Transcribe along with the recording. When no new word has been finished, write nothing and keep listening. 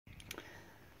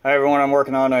Hi everyone, I'm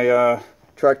working on a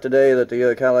truck today that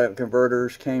the catalytic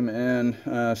converters came in,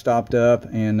 stopped up,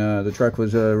 and the truck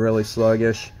was really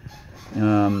sluggish.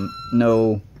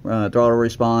 No throttle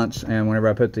response, and whenever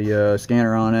I put the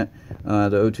scanner on it,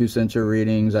 the O2 sensor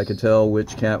readings, I could tell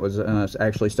which cat was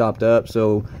actually stopped up.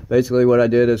 So basically what I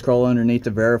did is crawl underneath to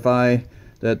verify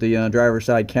that the driver's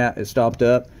side cat is stopped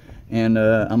up. And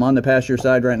I'm on the passenger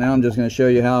side right now. I'm just going to show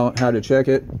you how to check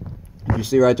it. You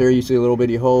see right there, you see a little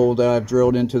bitty hole that I've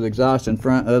drilled into the exhaust in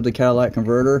front of the catalytic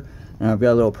converter, and I've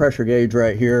got a little pressure gauge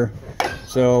right here.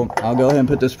 So I'll go ahead and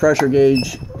put this pressure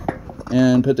gauge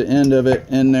and put the end of it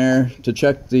in there to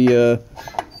check the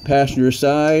passenger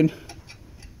side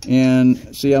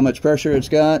and see how much pressure it's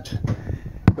got.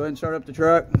 Go ahead and start up the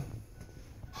truck.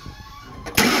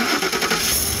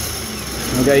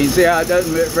 Okay, you can see how it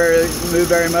doesn't move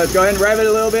very much. Go ahead and rev it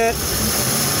a little bit.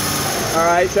 All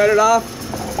right, shut it off.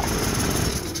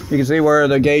 You can see where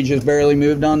the gauge has barely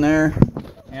moved on there.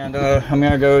 And I'm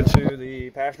going to go to the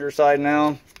passenger side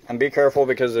now. And be careful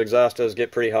because the exhaust does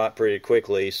get pretty hot pretty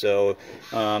quickly. So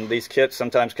these kits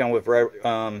sometimes come with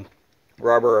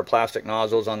rubber or plastic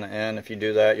nozzles on the end. If you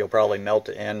do that, you'll probably melt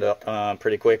the end up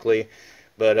pretty quickly.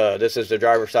 But this is the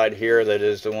driver's side here. That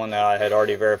is the one that I had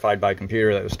already verified by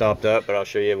computer that was stopped up. But I'll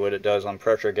show you what it does on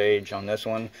pressure gauge on this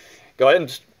one. Go ahead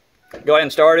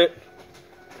and start it.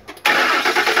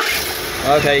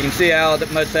 Okay, you can see how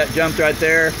much that jumped right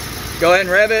there. Go ahead and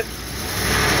rev it.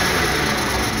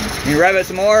 Can you rev it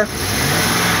some more? You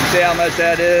see how much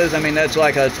that is? I mean, that's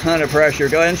like a ton of pressure.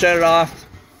 Go ahead and shut it off.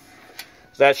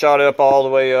 So that shot up all the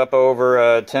way up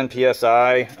over 10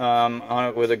 psi. On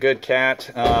it with a good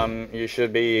cat, you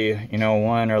should be,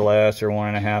 1 or less or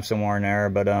 1.5 somewhere in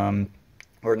there, but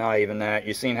or not even that.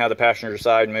 You've seen how the passenger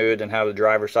side moved and how the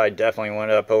driver's side definitely went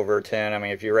up over 10. I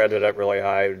mean, if you revved it up really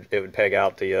high, it would peg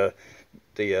out the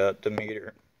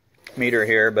meter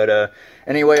here. But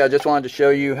anyway, I just wanted to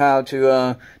show you how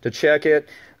to check it.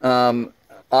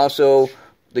 Also,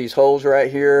 these holes right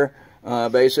here,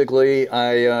 basically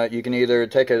you can either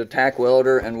take a tack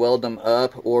welder and weld them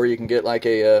up, or you can get like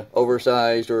a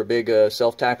oversized or a big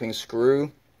self-tapping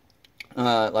screw,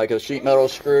 like a sheet metal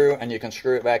screw, and you can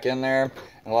screw it back in there.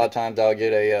 And a lot of times I'll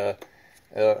get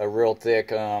a real thick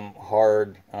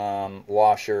hard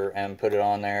washer and put it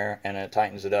on there, and it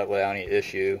tightens it up without any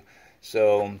issue,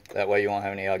 so that way you won't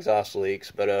have any exhaust leaks.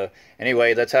 But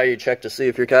anyway, that's how you check to see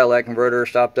if your catalytic converter is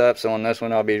stopped up. So on this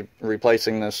one, I'll be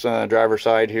replacing this driver's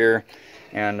side here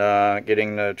and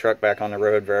getting the truck back on the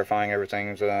road, verifying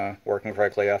everything's working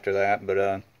correctly after that.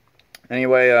 But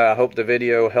anyway, I hope the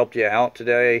video helped you out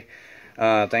today.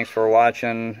 Thanks for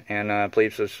watching, and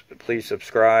please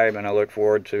subscribe, and I look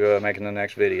forward to making the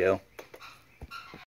next video.